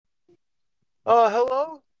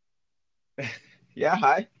Hello. Yeah,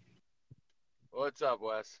 hi. What's up,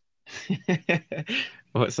 Wes?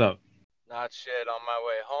 What's up? Not shit on my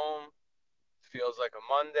way home. Feels like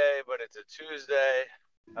a Monday, but it's a Tuesday.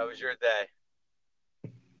 How was your day?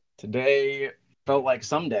 Today felt like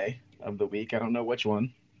some day of the week. I don't know which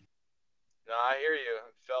one. No, I hear you.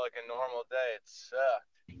 It felt like a normal day. It sucked.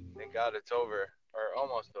 Thank God it's over, or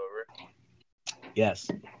almost over. Yes.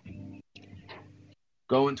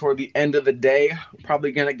 Going toward the end of the day.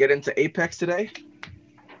 Probably gonna get into Apex today.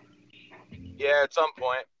 Yeah, at some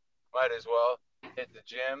point. Might as well. Hit the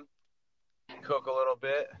gym, cook a little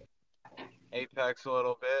bit, Apex a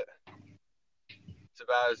little bit. It's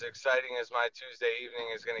about as exciting as my Tuesday evening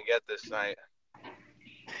is going to get this night.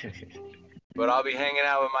 But I'll be hanging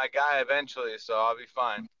out with my guy eventually, so I'll be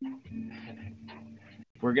fine.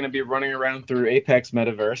 We're gonna be running around through Apex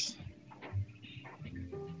Metaverse.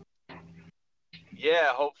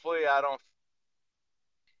 Yeah, hopefully I don't.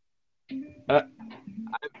 Uh,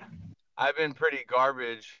 I've, I've been pretty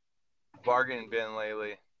garbage bargain bin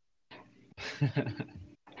lately.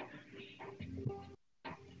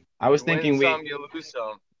 I was You win thinking some, you lose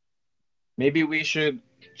some. maybe we should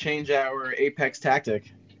change our Apex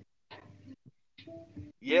tactic.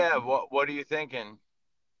 Yeah, what are you thinking?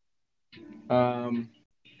 Um,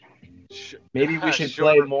 Sh- maybe we should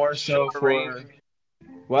short play more so short range. for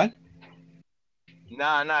what?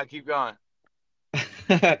 Nah, keep going.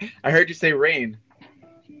 I heard you say rain.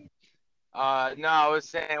 No, I was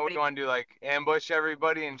saying, what do you want to do? Like ambush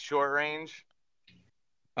everybody in short range?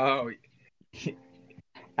 Oh,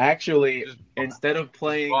 actually, Just instead of just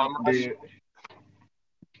playing bum rush? the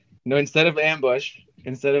no, instead of ambush,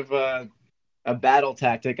 instead of a battle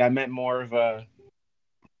tactic, I meant more of a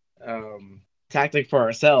tactic for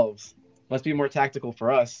ourselves. Let's be more tactical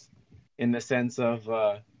for us in the sense of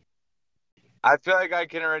I feel like I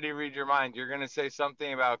can already read your mind. You're gonna say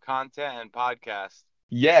something about content and podcast.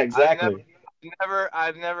 yeah, I've never, exactly.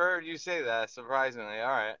 I've never heard you say that. Surprisingly,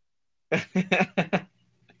 all right.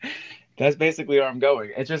 That's basically where I'm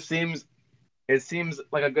going. It seems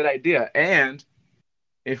like a good idea. And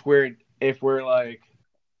if we're like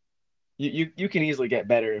you can easily get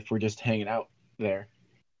better if we're just hanging out there.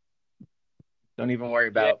 Don't even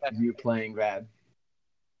worry Yeah, about you playing bad.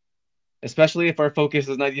 Especially if our focus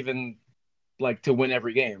is not even like to win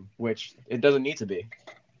every game, which it doesn't need to be.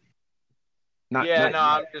 Not yeah. not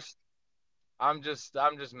No, yet. I'm just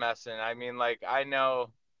messing. I mean, like, I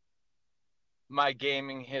know my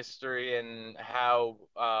gaming history and how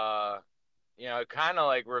it kind of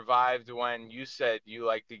like revived when you said you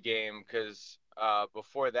liked the game because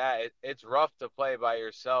before that it's rough to play by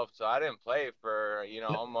yourself. So I didn't play for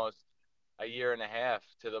almost a year and a half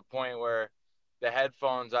to the point where the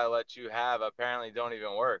headphones I let you have apparently don't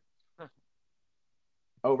even work.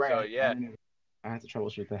 Oh So right, I yeah. didn't even, I had to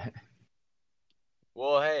troubleshoot that.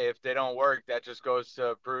 Well, hey, if they don't work, that just goes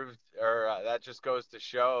to prove, or that just goes to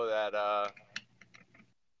show that I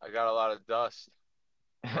got a lot of dust.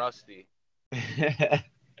 I'm rusty. I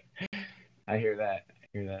hear that. I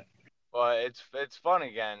hear that. But it's fun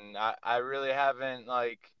again. I really haven't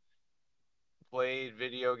like played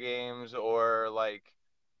video games or like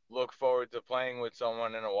look forward to playing with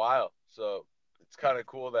someone in a while. So it's kind of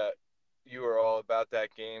cool that you are all about that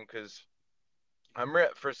game because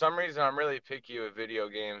for some reason I'm really picky with video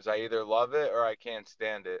games. I either love it or I can't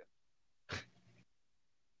stand it.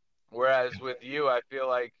 Whereas with you, I feel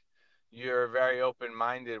like you're very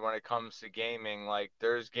open-minded when it comes to gaming. Like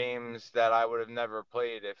there's games that I would have never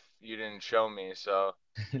played if you didn't show me. So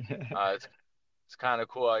it's kind of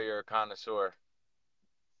cool how you're a connoisseur.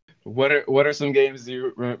 What are some games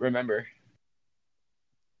you remember?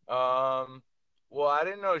 Um, well, I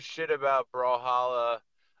didn't know shit about Brawlhalla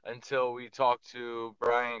until we talked to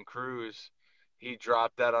Brian Cruz. He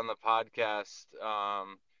dropped that on the podcast.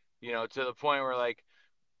 To the point where like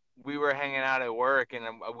we were hanging out at work and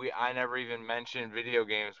I never even mentioned video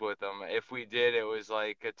games with him. If we did, it was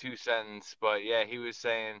like a two sentence. But yeah, he was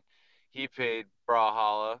saying he paid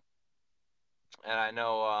Brawlhalla, and I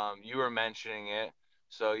know you were mentioning it.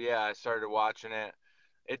 So yeah, I started watching it.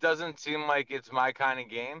 It doesn't seem like it's my kind of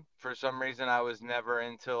game. For some reason, I was never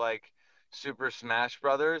into like Super Smash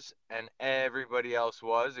Brothers, and everybody else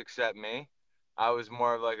was except me. I was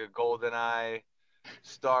more of like a GoldenEye,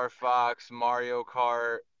 Star Fox, Mario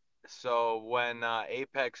Kart. So when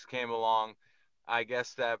Apex came along, I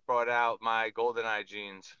guess that brought out my GoldenEye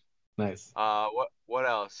genes. Nice. What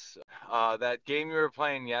else? That game you were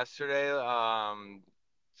playing yesterday,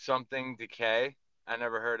 something Decay. I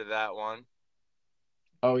never heard of that one.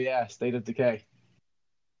 Oh yeah, State of Decay.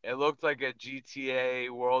 It looked like a GTA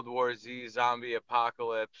World War Z zombie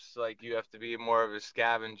apocalypse. Like you have to be more of a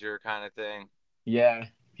scavenger kind of thing. Yeah.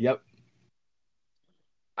 Yep.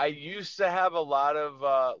 I used to have a lot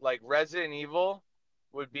of like Resident Evil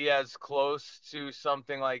would be as close to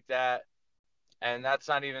something like that, and that's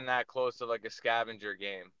not even that close to like a scavenger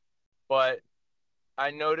game. But I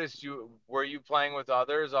noticed you were you playing with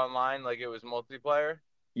others online like it was multiplayer?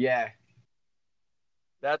 Yeah.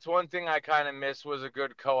 That's one thing I kind of miss was a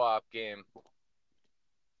good co-op game.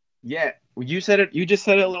 Yeah. You said it. You just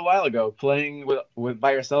said it a little while ago. Playing with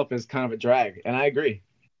by yourself is kind of a drag, and I agree.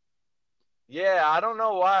 Yeah, I don't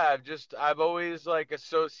know why. I've always like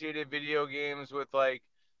associated video games with like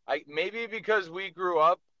I maybe because we grew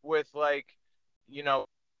up with like you know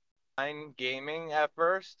online gaming at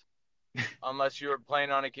first, unless you were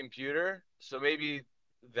playing on a computer. So maybe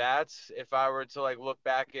that's if I were to like look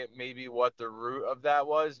back at maybe what the root of that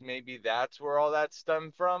was, maybe that's where all that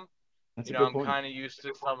stemmed from. That's You a know, good I'm point. kind of used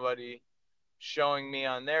to somebody showing me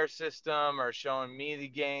on their system or showing me the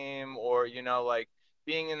game or like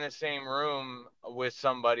being in the same room with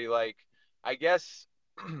somebody like I guess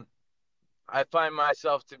I find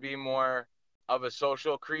myself to be more of a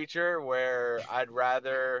social creature where I'd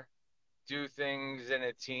rather do things in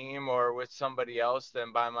a team or with somebody else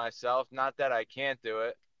than by myself. Not that I can't do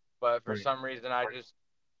it, but for Right. some reason I just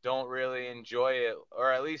don't really enjoy it,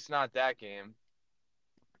 or at least not that game.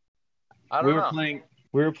 I We don't were know. playing.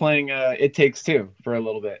 We were playing. It Takes Two for a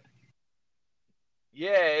little bit.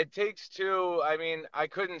 Yeah, it takes two. I mean, I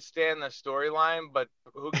couldn't stand the storyline, but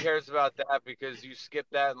who cares about that because you skip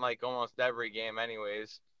that in like almost every game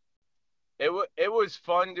anyways. It was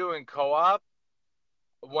fun doing co-op.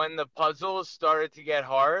 When the puzzles started to get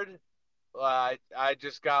hard, I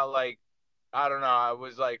just got like I don't know, I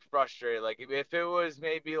was like frustrated. Like if it was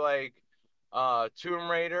maybe like Tomb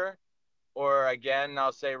Raider or again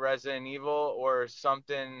I'll say Resident Evil or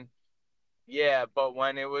something, yeah, but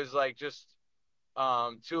when it was like just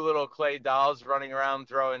two little clay dolls running around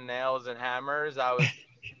throwing nails and hammers, I was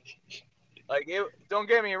like it don't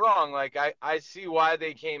get me wrong, like I see why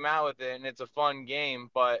they came out with it and it's a fun game,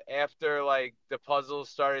 but after like the puzzles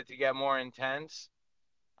started to get more intense,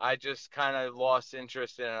 I just kind of lost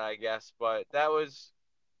interest in it, I guess. But that was,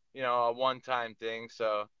 a one-time thing,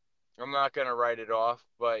 so I'm not gonna write it off.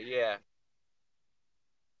 But yeah,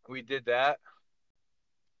 we did that.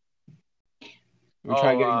 We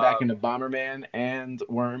tried Oh, getting back into Bomberman and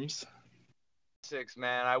Worms. six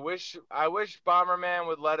man. I wish Bomberman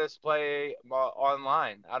would let us play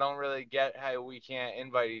online. I don't really get how we can't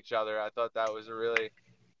invite each other. I thought that was a really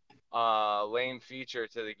lame feature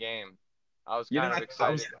to the game. I was You know, kind of I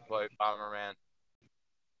was excited to play Bomberman.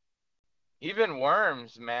 Even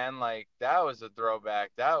Worms, man, like that was a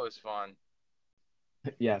throwback. That was fun.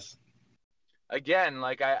 yes. Again,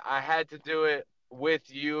 like I had to do it with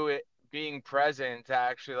you being present to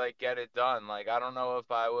actually like get it done. Like I don't know if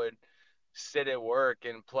I would sit at work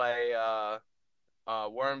and play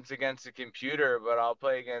Worms against a computer, but I'll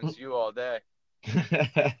play against you all day.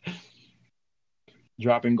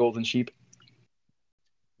 Dropping golden sheep.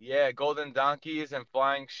 Yeah, golden donkeys and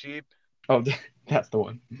flying sheep Oh, that's the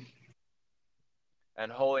one.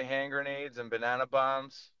 and holy hand grenades and banana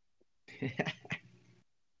bombs,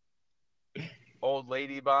 old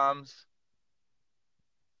lady bombs.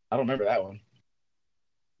 I don't remember that one.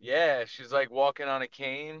 Yeah, she's like walking on a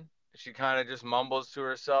cane. She kind of just mumbles to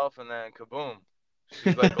herself and then kaboom.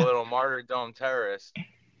 She's like a little martyrdom terrorist.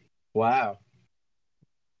 Wow.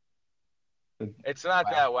 It's not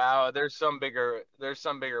Wow. that wow. There's some bigger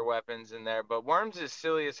weapons in there, but Worms is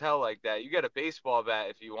silly as hell like that. You get a baseball bat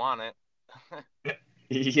if you want it.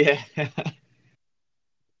 Yeah.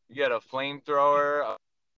 You get a flamethrower,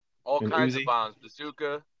 all An kinds of Uzi. bombs,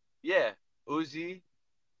 bazooka. Yeah, Uzi,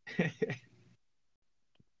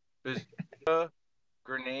 bazooka,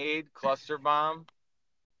 grenade, cluster bomb.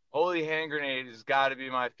 Holy hand grenade has got to be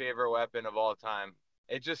my favorite weapon of all time.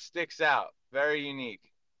 It just sticks out. Very unique.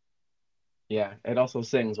 Yeah. It also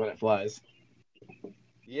sings when it flies.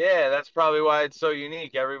 Yeah, that's probably why it's so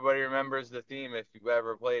unique. Everybody remembers the theme if you've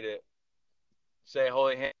ever played it. Say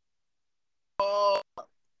holy hand. Oh,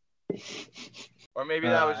 or maybe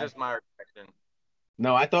that was Uh, just my reaction.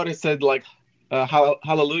 no, I thought it said like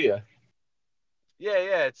hallelujah. Yeah,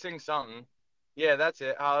 yeah, it sings something. Yeah, that's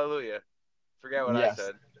it. Hallelujah. Forget what I Yes.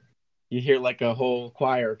 said. You hear like a whole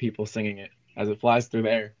choir of people singing it as it flies through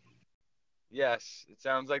the air. Yes, it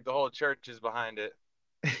sounds like the whole church is behind it.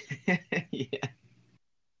 Yeah.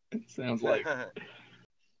 It sounds like.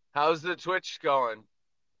 How's the Twitch going?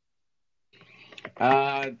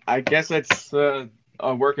 I guess it's a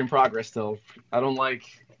work in progress still. I don't like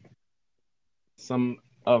some.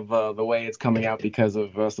 the way it's coming out because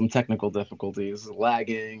of some technical difficulties,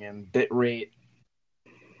 lagging and bit rate,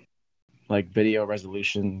 like video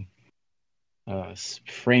resolution,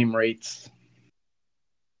 frame rates.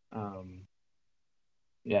 Um,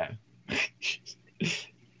 yeah. Is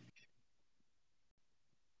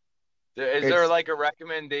there It's like a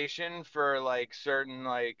recommendation for like certain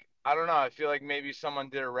like I don't know, I feel like maybe someone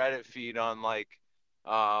did a Reddit feed on like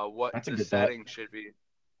what That's a the good thought. setting should be.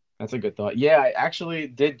 That's a good thought. Yeah, I actually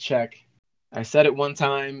did check. I set it one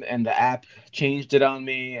time and the app changed it on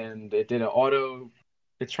me and it did an auto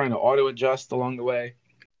it's trying to auto adjust along the way.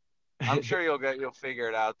 I'm sure you'll figure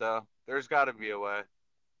it out though. There's got to be a way.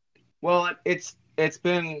 Well, it's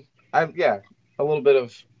been I've yeah, a little bit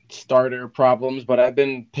of starter problems, but I've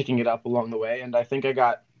been picking it up along the way and I think I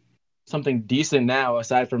got something decent now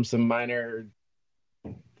aside from some minor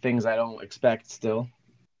things I don't expect still.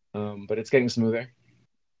 But it's getting smoother.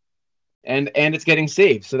 And it's getting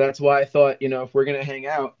saved. So that's why I thought, if we're gonna hang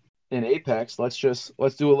out in Apex, let's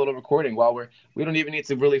do a little recording while we don't even need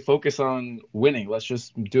to really focus on winning. Let's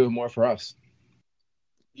just do it more for us.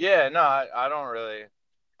 Yeah, no, I don't really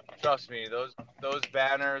trust me. Those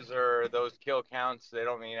banners or those kill counts, they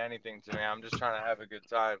don't mean anything to me. I'm just trying to have a good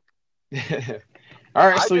time. All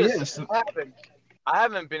right, I so just yes, I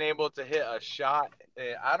haven't been able to hit a shot.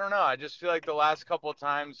 I don't know. I just feel like the last couple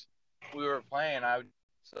times we were playing,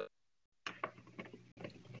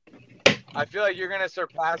 I feel like you're gonna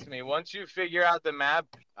surpass me. Once you figure out the map,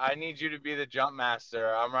 I need you to be the jump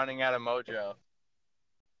master. I'm running out of mojo.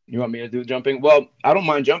 you want me to do jumping? Well, I don't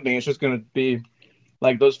mind jumping. It's just gonna be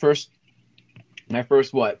like my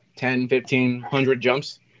first what 10, 15, 100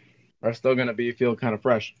 jumps are still gonna feel kind of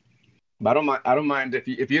fresh. But I don't mind if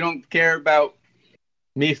you don't care about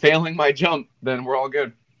me failing my jump, then we're all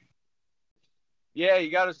good. Yeah,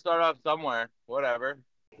 you got to start off somewhere. Whatever.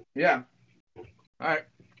 Yeah. All right.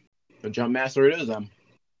 The jump master it is.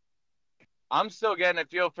 I'm still getting a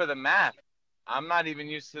feel for the map. I'm not even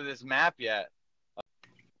used to this map yet.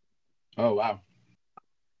 Oh wow.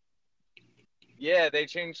 Yeah, they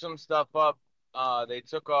changed some stuff up. They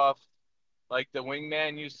took off like the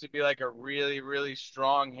wingman used to be like a really, really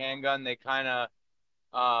strong handgun. They kind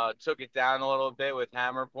of took it down a little bit with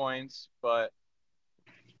hammer points, but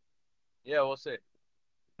yeah, we'll see.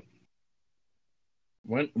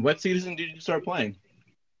 What season did you start playing?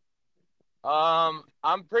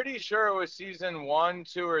 I'm pretty sure it was season one,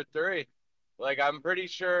 two, or three. Like, I'm pretty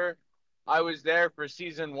sure I was there for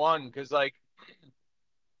season one because like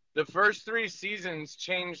the first three seasons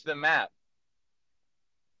changed the map.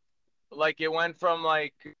 Like, it went from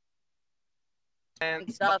like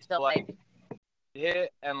and stuff to like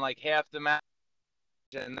hit and like half the map,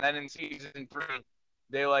 and then in season three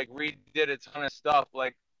they like redid a ton of stuff.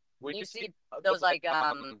 Like, when you see those like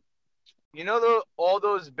all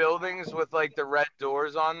those buildings with like the red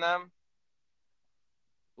doors on them,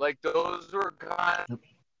 like those were kind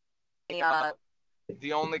of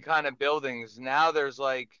the only kind of buildings. Now there's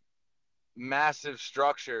like massive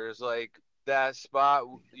structures, like that spot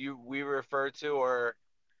we refer to, or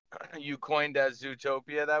you coined as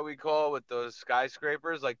Zootopia that we call with those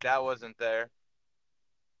skyscrapers. Like that wasn't there.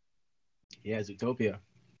 Yeah, Zootopia.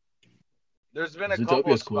 There's been a couple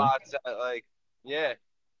Zootopia's cool. spots that like yeah,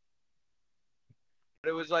 but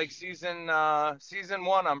it was like season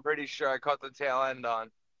one. I'm pretty sure I caught the tail end on.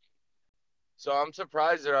 So I'm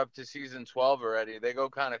surprised they're up to season 12 already. They go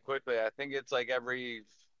kind of quickly. I think it's like every,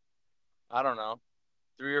 I don't know,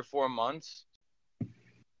 3 or 4 months.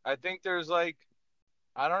 I think there's like,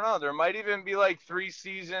 I don't know, there might even be like 3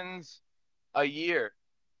 seasons a year.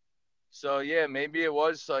 So yeah, maybe it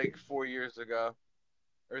was like 4 years ago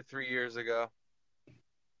or 3 years ago.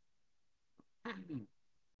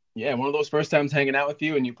 Yeah, one of those first times hanging out with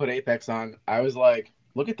you and you put Apex on, I was like,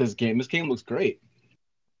 look at this game. This game looks great.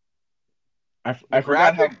 The I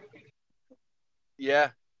forgot how. graphic, yeah,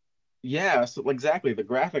 Yeah, so exactly. The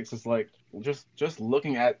graphics is like just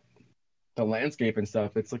looking at the landscape and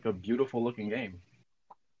stuff. It's like a beautiful looking game.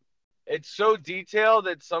 it's so detailed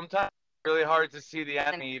that sometimes it's really hard to see the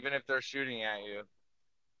enemy even if they're shooting at you.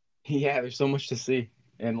 Yeah, there's so much to see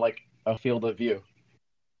in like a field of view.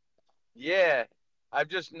 Yeah,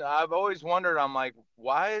 I've always wondered. I'm like,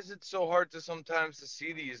 why is it so hard to sometimes to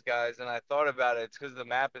see these guys? And I thought about it. It's because the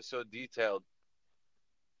map is so detailed.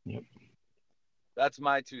 Yep. That's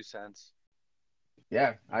my 2 cents.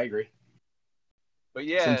 Yeah, I agree. But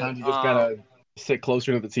yeah, Sometimes you just gotta sit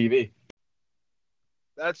closer to the TV.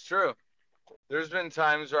 that's true. There's been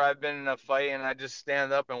times where I've been in a fight and I just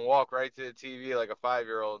stand up and walk right to the TV like a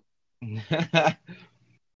 5-year-old.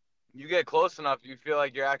 You get close enough, you feel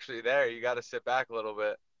like you're actually there. You got to sit back a little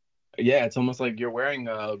bit. Yeah, it's almost like you're wearing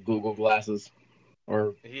Google glasses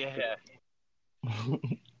or Yeah.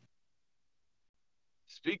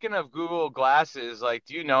 Speaking of Google Glasses, like,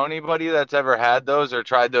 do you know anybody that's ever had those or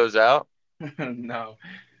tried those out? no,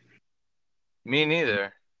 Me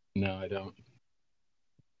neither. no, I don't.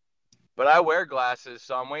 But I wear glasses,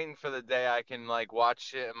 so I'm waiting for the day I can like watch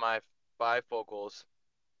shit in my bifocals.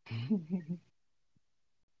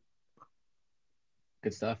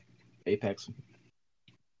 Good stuff. Apex.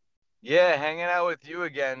 Yeah, hanging out with you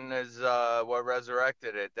again is what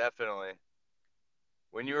resurrected it, definitely.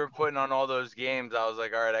 When you were putting on all those games, I was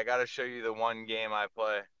like, all right, I got to show you the one game I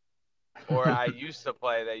play. Or I used to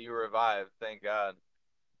play that you revived, thank God.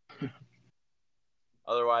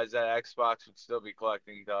 Otherwise, that Xbox would still be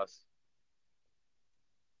collecting dust.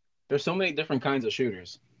 There's so many different kinds of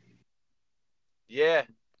shooters. Yeah,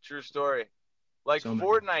 true story. Like So many.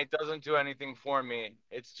 Fortnite doesn't do anything for me.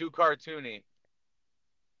 It's too cartoony.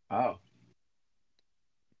 Oh,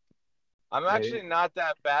 I'm I actually didn't. not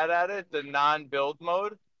that bad at it. The non-build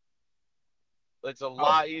mode, it's a Oh,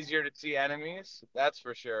 lot easier to see enemies. That's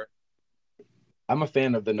for sure. I'm a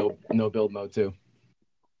fan of the no build mode too.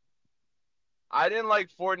 I didn't like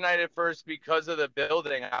Fortnite at first because of the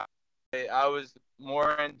building. I was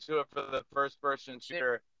more into it for the first person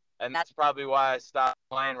shooter, and that's probably why I stopped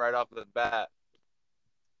playing right off the bat.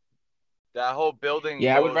 That whole building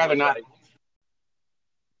Yeah, I would mode rather was not. like,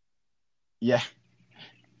 Yeah,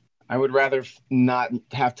 I would rather not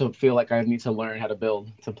have to feel like I need to learn how to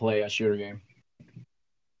build to play a shooter game.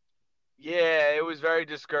 yeah, it was very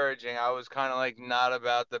discouraging. I was kind of like not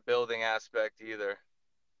about the building aspect either.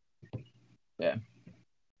 Yeah,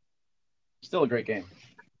 still a great game,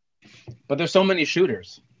 but there's so many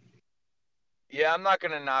shooters. Yeah, I'm not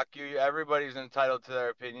gonna knock you. Everybody's entitled to their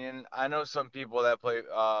opinion. I know some people that play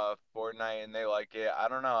Fortnite and they like it. I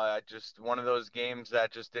don't know. I just one of those games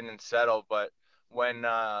that just didn't settle. But when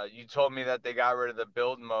you told me that they got rid of the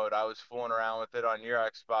build mode, I was fooling around with it on your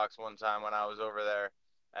Xbox one time when I was over there,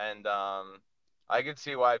 and I could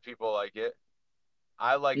see why people like it.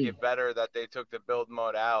 I like Mm, it better that they took the build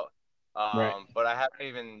mode out. right. But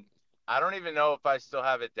I don't even know if I still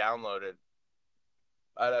have it downloaded.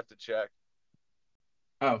 I'd have to check.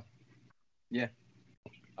 Oh, yeah.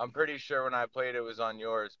 I'm pretty sure when I played it was on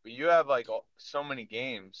yours, but you have like so many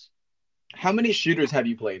games. How many shooters have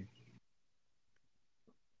you played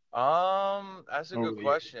That's a over good the years?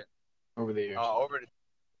 question. Over the years. Uh, over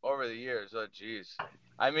over the years. Oh, geez.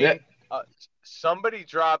 I Yeah, mean, somebody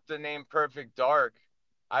dropped the name Perfect Dark.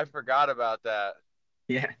 I forgot about that.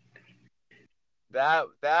 yeah.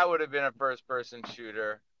 That would have been a first person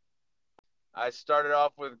shooter. I started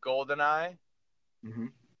off with GoldenEye, Hmm.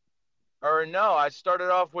 or no, I started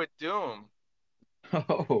off with Doom.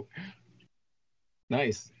 Oh,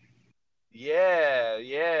 nice. Yeah,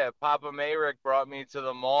 yeah. Papa Mayrick brought me to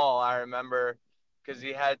the mall. I remember because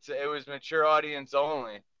he had to. It was mature audience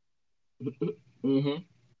only. Hmm.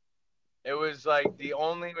 It was like the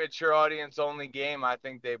only mature audience only game I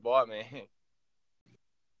think they bought me.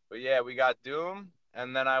 But yeah, we got Doom,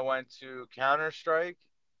 and then I went to Counter Strike,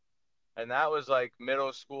 and that was like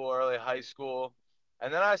middle school, early high school,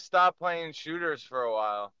 and then I stopped playing shooters for a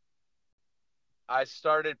while. I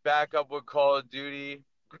started back up with Call of Duty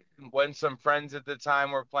when some friends at the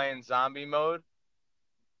time were playing zombie mode.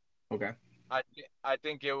 Okay. I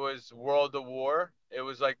think it was World of War. It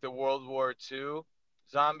was like the World War II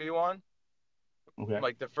zombie one, Okay.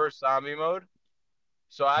 like the first zombie mode.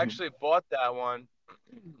 So I Mhm. actually bought that one.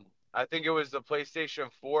 I think it was the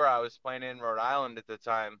PlayStation 4 I was playing in Rhode Island at the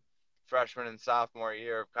time, freshman and sophomore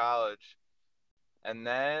year of college. And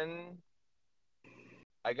then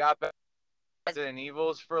I got back to Resident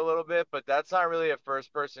Evils for a little bit, but that's not really a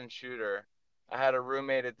first person shooter. I had a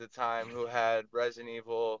roommate at the time who had Resident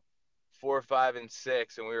Evil 4, 5, and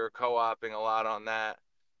 6, and we were co oping a lot on that.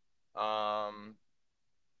 Um,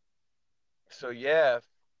 so yeah.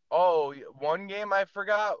 Oh, one game I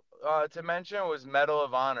forgot to mention was Medal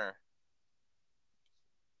of Honor.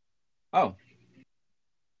 Oh,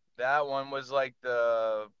 That one was like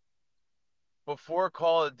the before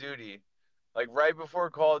Call of Duty, like right before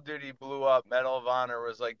Call of Duty blew up. Medal of Honor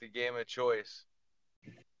was like the game of choice.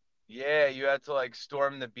 Yeah, you had to like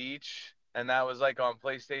storm the beach, and that was like on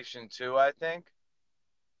PlayStation 2, I think,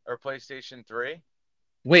 or PlayStation 3.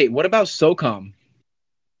 wait. What about SOCOM?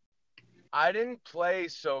 I didn't play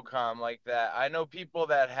SOCOM like that. I know people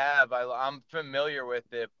that have. I'm familiar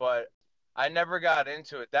with it, but I never got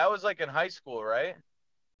into it. That was like in high school, right?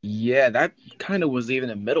 Yeah, that kind of was even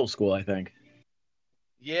in middle school, I think.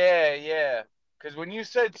 Yeah, yeah. Because when you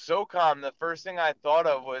said SOCOM, the first thing I thought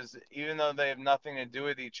of was, even though they have nothing to do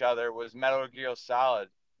with each other, was Metal Gear Solid.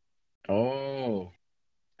 Oh,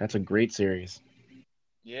 that's a great series.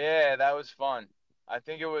 Yeah, that was fun. I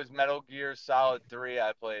think it was Metal Gear Solid 3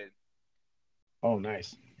 I played. Oh,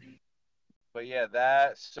 nice. But yeah,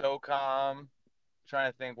 that SOCOM.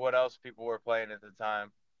 Trying to think what else people were playing at the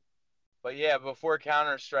time. But yeah, before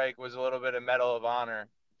Counter Strike was a little bit of Medal of Honor.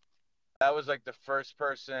 That was like the first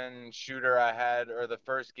person shooter I had, or the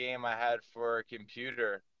first game I had for a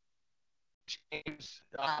computer. James,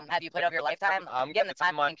 Have you played over your lifetime? I'm getting the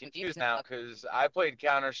timeline confused now because I played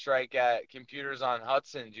Counter Strike at Computers on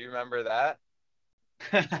Hudson. Do you remember that?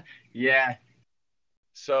 Yeah,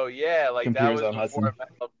 So yeah, like that computers was on before Hudson.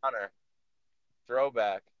 Medal of Honor.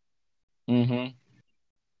 Throwback. Mm-hmm.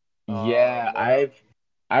 Yeah, What else?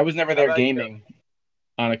 I was never How there about you? gaming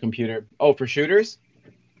on a computer. Oh, for shooters?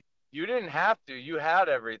 You didn't have to. You had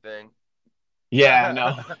everything. Yeah, I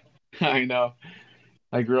know. I know.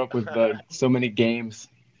 I grew up with so many games,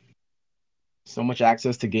 so much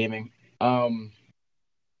access to gaming. Um,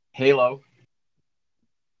 Halo.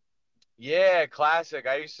 Yeah, classic.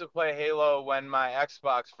 I used to play Halo when my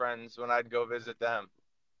Xbox friends when I'd go visit them.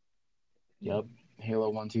 Yep. Halo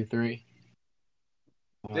 1, 2, 3.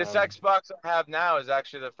 This Um, Xbox I have now is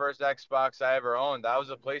actually the first Xbox I ever owned. I was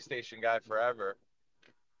a PlayStation guy forever.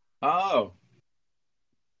 oh,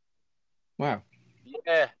 wow.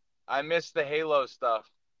 Yeah, I miss the Halo stuff.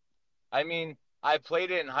 I mean, I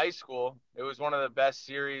played it in high school. It was one of the best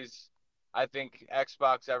series I think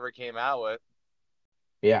Xbox ever came out with,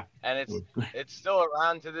 Yeah. and it's still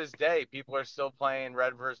around to this day. People are still playing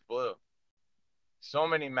Red vs. Blue. So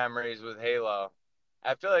many memories with Halo.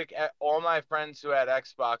 I feel like all my friends who had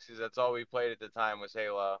Xboxes, that's all we played at the time was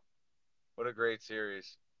Halo. What a great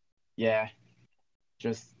series. Yeah.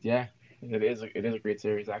 Just yeah. It is a great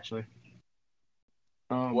series actually.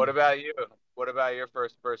 What Um, about you? What about your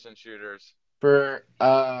first person shooters? for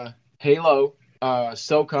Halo,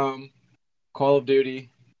 SOCOM, Call of Duty.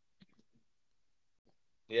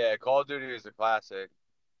 Yeah, Call of Duty is a classic.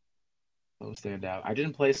 Those stand out. I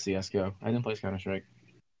didn't play CS:GO. I didn't play Counter Strike.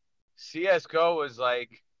 CS:GO was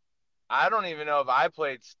like, I don't even know if I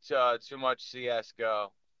played too much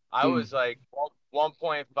CS:GO. I Hmm. was like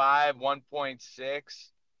 1.5,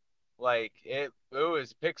 1.6. Like it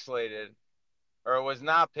was pixelated or it was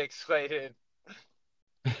not pixelated.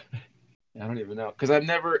 I don't even know because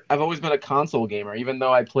I've always been a console gamer, even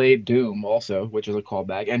though I played Doom also, which is a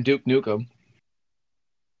callback, and Duke Nukem.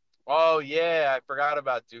 Oh yeah, I forgot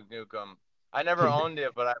about Duke Nukem. I never owned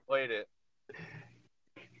it, but I played it.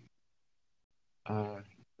 uh,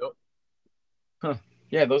 Oh, huh.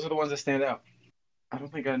 Yeah, those are the ones that stand out. I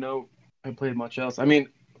don't think I know I played much else. I mean,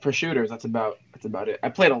 for shooters, that's about it. I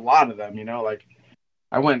played a lot of them, like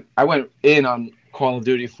I went in on Call of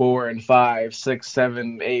Duty 4 and 5, 6,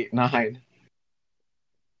 7, 8, 9.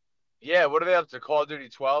 yeah, what are they up to? Call of Duty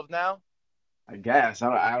 12 now? I guess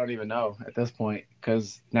I don't even know at this point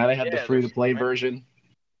because now they have the Yeah, free there's to so play many. version.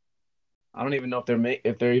 I don't even know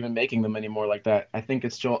if they're even making them anymore like that. I think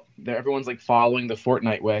it's still everyone's like following the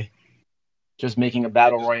Fortnite way, just making a They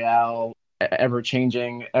battle just royale, ever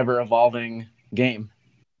changing, ever evolving game.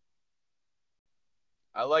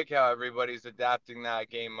 I like how everybody's adapting that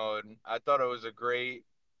game mode. I thought it was a great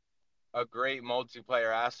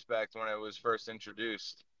multiplayer aspect when it was first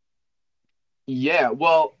introduced. Yeah,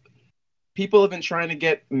 well, people have been trying to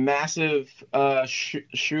get massive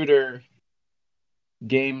shooter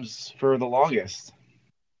games for the longest.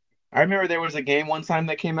 I remember there was a game one time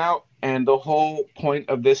that came out, and the whole point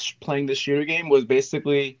of this playing this shooter game was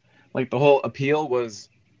basically like the whole appeal was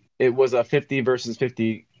it was a 50 versus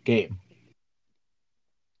 50 game.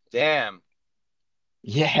 Damn,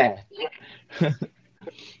 Yeah,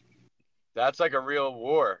 that's like a real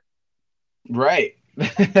war. right.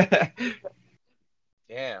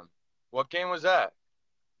 Damn. What game was that?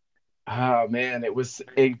 Oh man,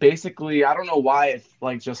 it basically I don't know why it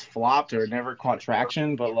like just flopped or never caught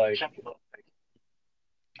traction, but like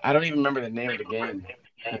I don't even remember the name of the game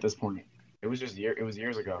at this point. It was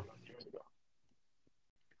years ago.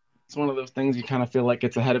 It's one of those things you kind of feel like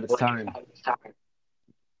it's ahead of its time.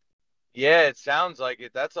 Yeah, it sounds like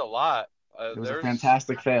it. That's a lot. It was a There's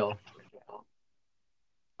fantastic fail.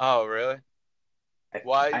 Oh, really?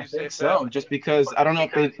 Why do I you say think so, fail? just because I don't know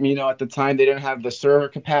if they, at the time they didn't have the server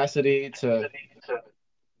capacity to,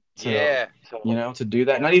 Yeah, to do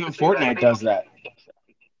that. Not even Fortnite does that.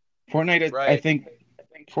 I right. think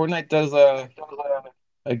Fortnite does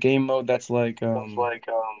a game mode that's like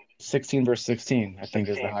 16 versus 16, I think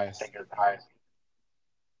is the highest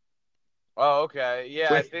Oh, okay.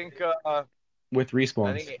 Yeah, with with I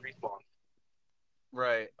respawns. think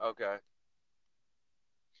right. Okay.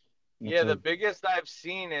 It's Yeah, the a biggest I've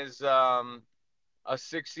seen is a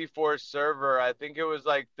 64 server. I think it was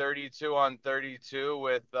like 32 on 32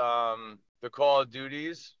 with the Call of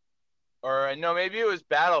Duties. Or no, maybe it was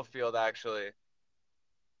Battlefield actually.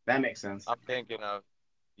 That makes sense. I'm thinking of.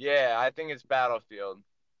 Yeah, I think it's Battlefield.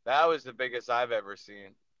 That was the biggest I've ever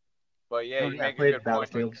seen. But yeah, Oh you yeah, I make a played good point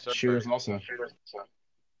with Battlefield the shooters server. also.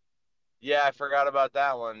 Yeah, I forgot about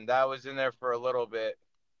that one. That was in there for a little bit,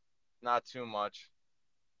 not too much.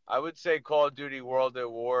 I would say Call of Duty World at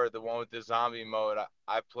War, the one with the zombie mode,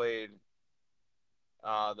 I played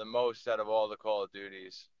the most out of all the Call of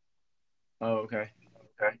Duties. Oh, okay.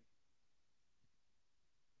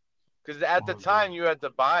 Because at the Oh, man. time you had to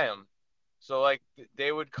buy them, so like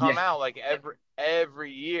they would Yeah. come out like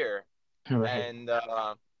every year, Right. and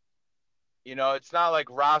it's not like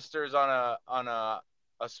rosters on a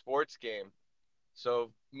sports game.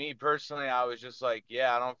 So me personally, I was just like,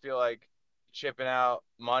 yeah, I don't feel like chipping out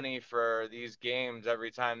money for these games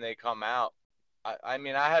every time they come out. I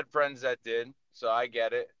mean, I had friends that did, so I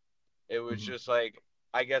get it. It was Mhm. just like,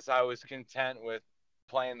 I guess I was content with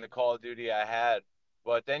playing the Call of Duty I had.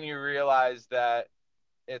 But then you realize that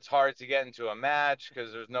it's hard to get into a match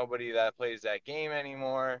because there's nobody that plays that game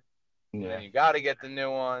anymore. And then Yeah. you got to get the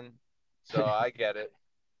new one. So I get it.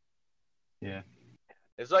 Yeah.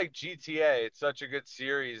 It's like GTA. It's such a good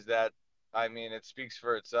series that, I mean, it speaks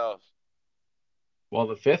for itself. Well,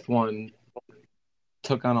 the fifth one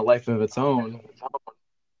took on a life of its own.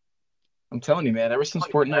 I'm telling you, man, ever since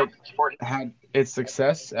Fortnite had its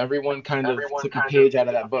success, everyone kind of took a page out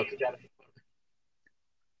of that book.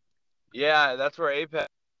 Yeah, that's where Apex,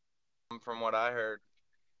 from what I heard.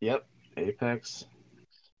 Yep. Apex.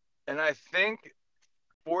 And I think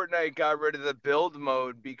Fortnite got rid of the build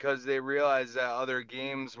mode because they realized that other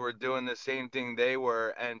games were doing the same thing they were,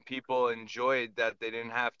 and people enjoyed that they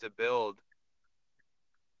didn't have to build,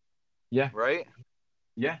 Yeah. right?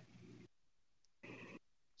 Yeah.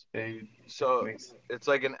 It So makes it's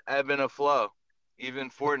like an ebb and a flow. Even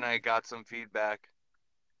Fortnite got some feedback.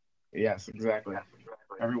 yes, exactly.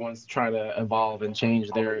 Everyone's trying to evolve and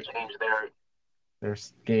change their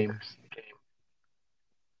game.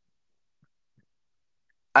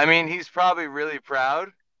 I mean, he's probably really proud,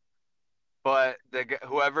 but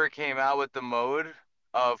whoever came out with the mode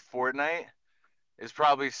of Fortnite is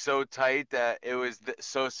probably so tight that it was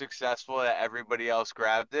so successful that everybody else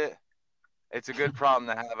grabbed it. It's a good problem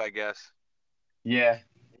to have, I guess. Yeah,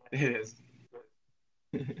 it is.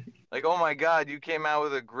 Like, oh my God, you came out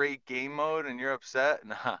with a great game mode and you're upset?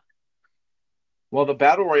 Nah, Well, the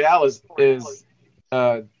battle royale is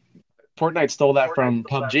uh Fortnite stole that from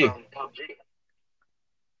PUBG.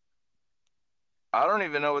 I don't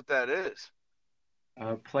even know what that is.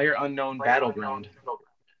 Player unknown battleground.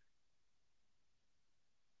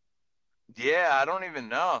 Yeah, I don't even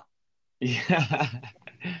know. Yeah.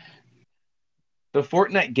 The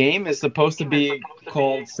Fortnite game is supposed to be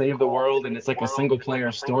called Save the World, and it's like a single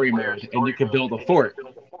player story mode, and you could build a fort.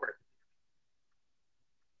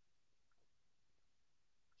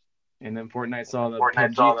 And then Fortnite saw the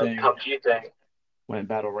PUBG thing, went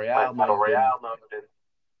battle royale mode, and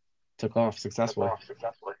took off successfully.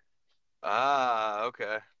 Ah,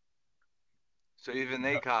 okay. So even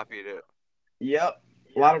they copied it. Yep,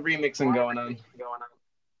 a lot of remixing going on.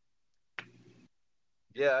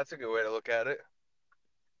 Yeah, that's a good way to look at it.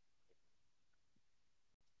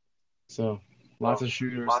 So lots of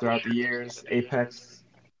shooters throughout the years. Apex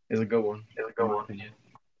is a good one, in my opinion.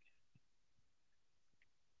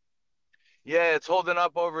 Yeah, it's holding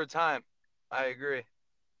up over time. I agree.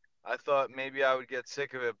 I thought maybe I would get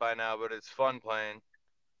sick of it by now, but it's fun playing,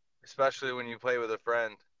 especially when you play with a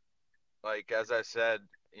friend. Like, as I said,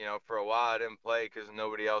 for a while I didn't play because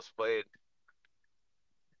nobody else played.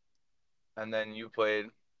 And then you played,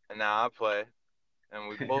 and now I play, and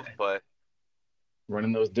we both play.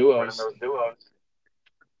 Running those duos.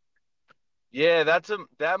 Yeah,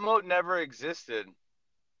 that mode never existed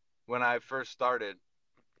when I first started.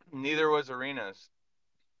 Neither was arenas.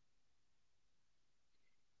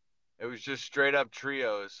 It was just straight up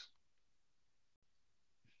trios,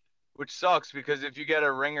 which sucks because if you get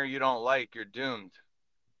a ringer you don't like, you're doomed.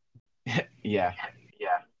 Yeah.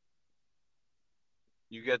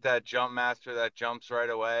 You get that jump master that jumps right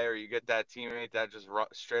away, or you get that teammate that just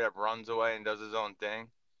straight up runs away and does his own thing.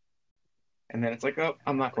 And then it's like, oh,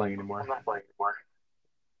 I'm not playing anymore.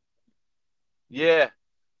 Yeah,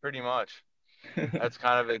 pretty much. That's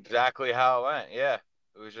kind of exactly how it went. Yeah.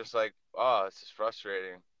 It was just like, oh, this is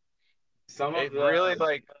frustrating. Some of It really, the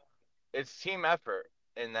like, it's team effort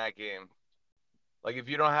in that game. Like, if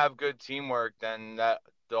you don't have good teamwork, then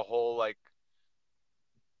the whole, like,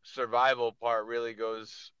 survival part really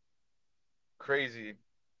goes crazy.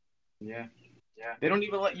 yeah, They don't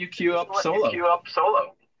even let you queue up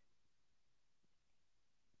solo.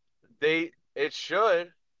 It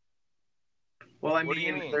should. Well, I What do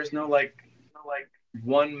you mean, mean? there's no like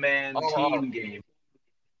one man Oh, team game.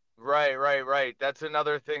 right. That's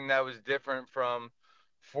another thing that was different from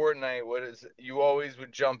Fortnite. What is you always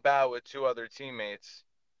would jump out with two other teammates,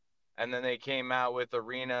 and then they came out with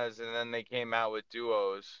arenas, and then they came out with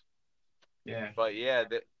duos. Yeah. But yeah,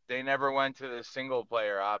 they never went to the single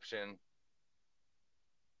player option.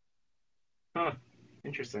 Huh.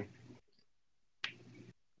 Interesting.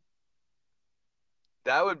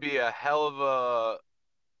 That would be a hell of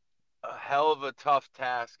a tough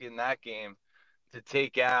task in that game to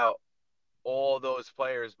take out all those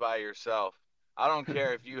players by yourself. I don't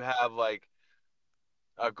care if you have like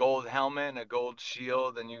a gold helmet and a gold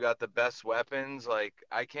shield and you got the best weapons. Like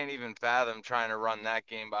I can't even fathom trying to run that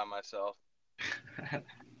game by myself.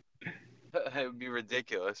 It would be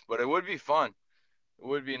ridiculous, but it would be fun. It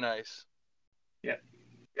would be nice. Yeah.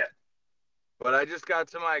 Yeah. But I just got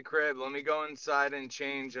to my crib. Let me go inside and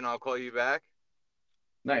change and I'll call you back.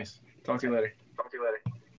 Nice. Talk to you later.